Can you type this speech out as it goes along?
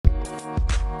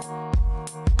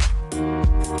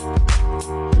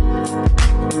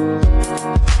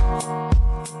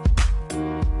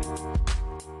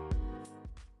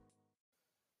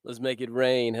Make It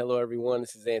Rain. Hello, everyone.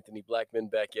 This is Anthony Blackman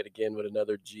back yet again with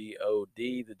another GOD,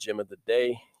 the Gem of the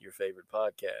Day, your favorite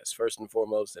podcast. First and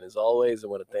foremost, and as always, I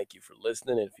want to thank you for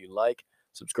listening. And if you like,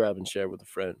 subscribe and share with a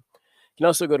friend. You can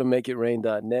also go to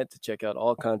makeitrain.net to check out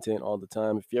all content all the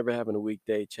time. If you're ever having a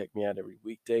weekday, check me out every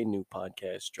weekday. New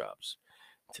podcast drops.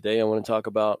 Today, I want to talk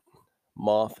about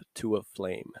Moth to a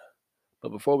Flame. But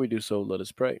before we do so, let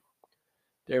us pray.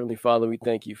 Dear Heavenly Father, we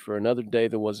thank you for another day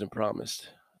that wasn't promised.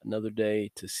 Another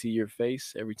day to see your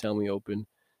face every time we open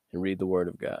and read the Word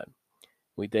of God.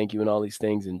 We thank you in all these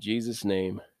things in Jesus'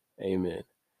 name. Amen.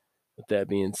 With that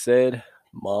being said,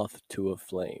 Moth to a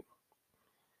Flame.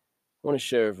 I want to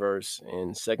share a verse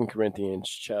in 2 Corinthians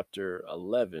chapter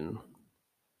 11,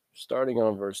 starting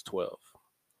on verse 12.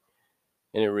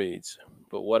 And it reads,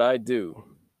 "But what I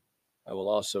do, I will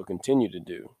also continue to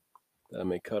do, that I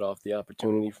may cut off the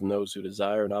opportunity from those who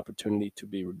desire an opportunity to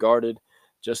be regarded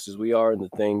just as we are in the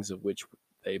things of which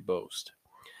they boast."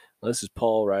 Now, this is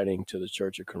Paul writing to the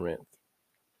church of Corinth.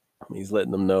 He's letting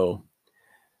them know,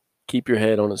 keep your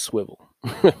head on a swivel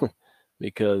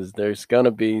because there's going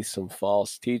to be some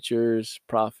false teachers,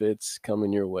 prophets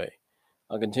coming your way.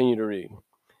 I'll continue to read.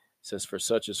 It says, "For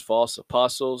such as false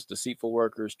apostles, deceitful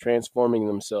workers, transforming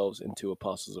themselves into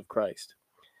apostles of Christ.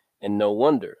 And no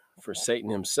wonder, for Satan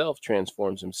himself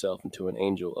transforms himself into an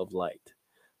angel of light."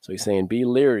 So he's saying, be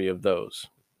leery of those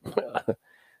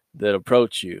that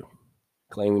approach you,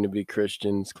 claiming to be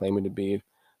Christians, claiming to be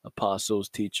apostles,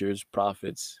 teachers,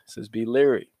 prophets. He says, be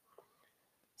leery.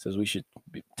 He says we should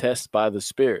test by the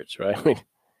spirits, right?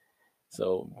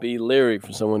 So be leery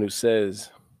from someone who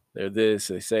says they're this,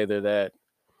 they say they're that.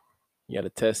 You got to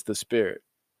test the spirit,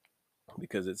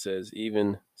 because it says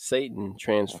even Satan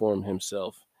transformed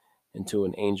himself into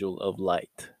an angel of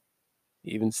light.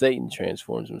 Even Satan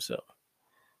transforms himself.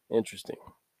 Interesting.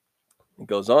 It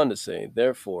goes on to say,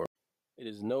 "Therefore, it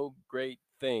is no great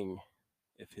thing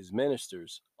if his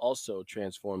ministers also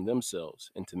transform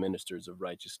themselves into ministers of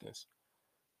righteousness,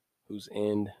 whose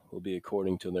end will be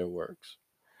according to their works."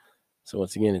 So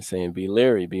once again, it's saying, be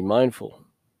leery, be mindful.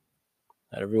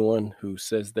 Not everyone who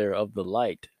says they're of the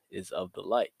light is of the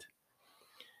light.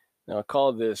 Now, I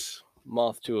call this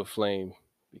Moth to a Flame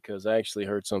because I actually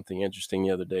heard something interesting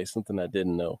the other day, something I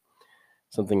didn't know,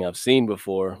 something I've seen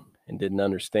before and didn't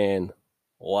understand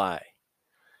why.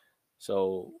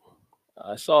 So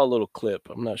I saw a little clip.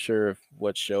 I'm not sure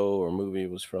what show or movie it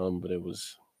was from, but it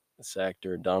was this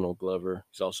actor, Donald Glover.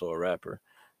 He's also a rapper.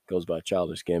 Goes by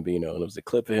Childish Gambino. And it was a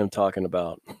clip of him talking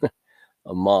about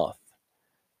a moth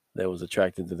that was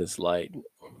attracted to this light.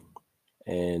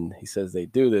 And he says they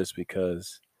do this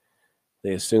because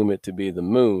they assume it to be the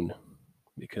moon,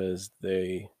 because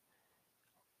they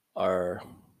are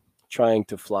trying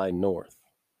to fly north.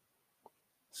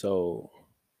 So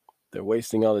they're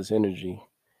wasting all this energy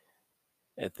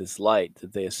at this light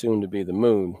that they assume to be the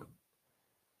moon,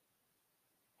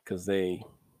 because they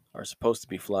are supposed to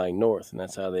be flying north, and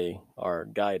that's how they are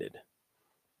guided.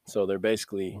 So they're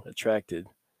basically attracted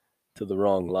to the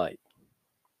wrong light.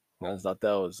 And I thought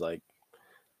that was like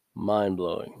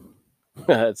mind-blowing.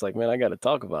 It's like, man, I got to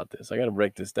talk about this. I got to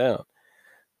break this down.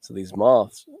 So these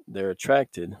moths, they're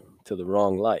attracted to the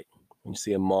wrong light. When you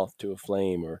see a moth to a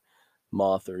flame, or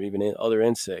moth, or even other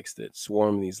insects that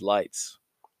swarm these lights,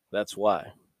 that's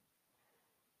why.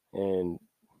 And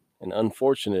an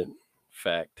unfortunate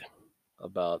fact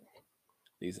about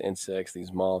these insects,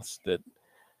 these moths that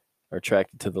are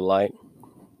attracted to the light,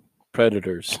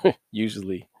 predators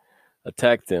usually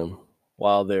attack them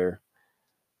while they're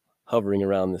hovering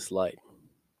around this light.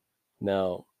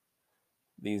 Now,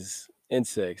 these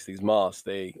insects, these moths,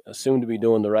 they assume to be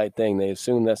doing the right thing. They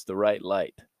assume that's the right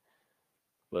light,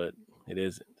 but it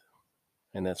isn't.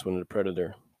 And that's when the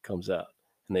predator comes out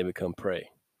and they become prey.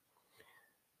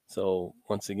 So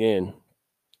once again,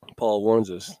 Paul warns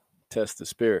us, test the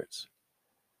spirits.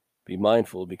 Be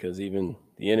mindful, because even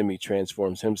the enemy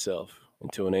transforms himself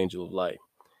into an angel of light.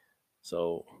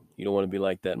 So you don't want to be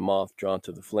like that moth drawn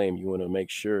to the flame. You want to make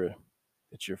sure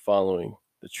that you're following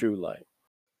the true light.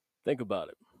 Think about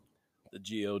it. The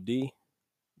GOD.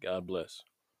 God bless.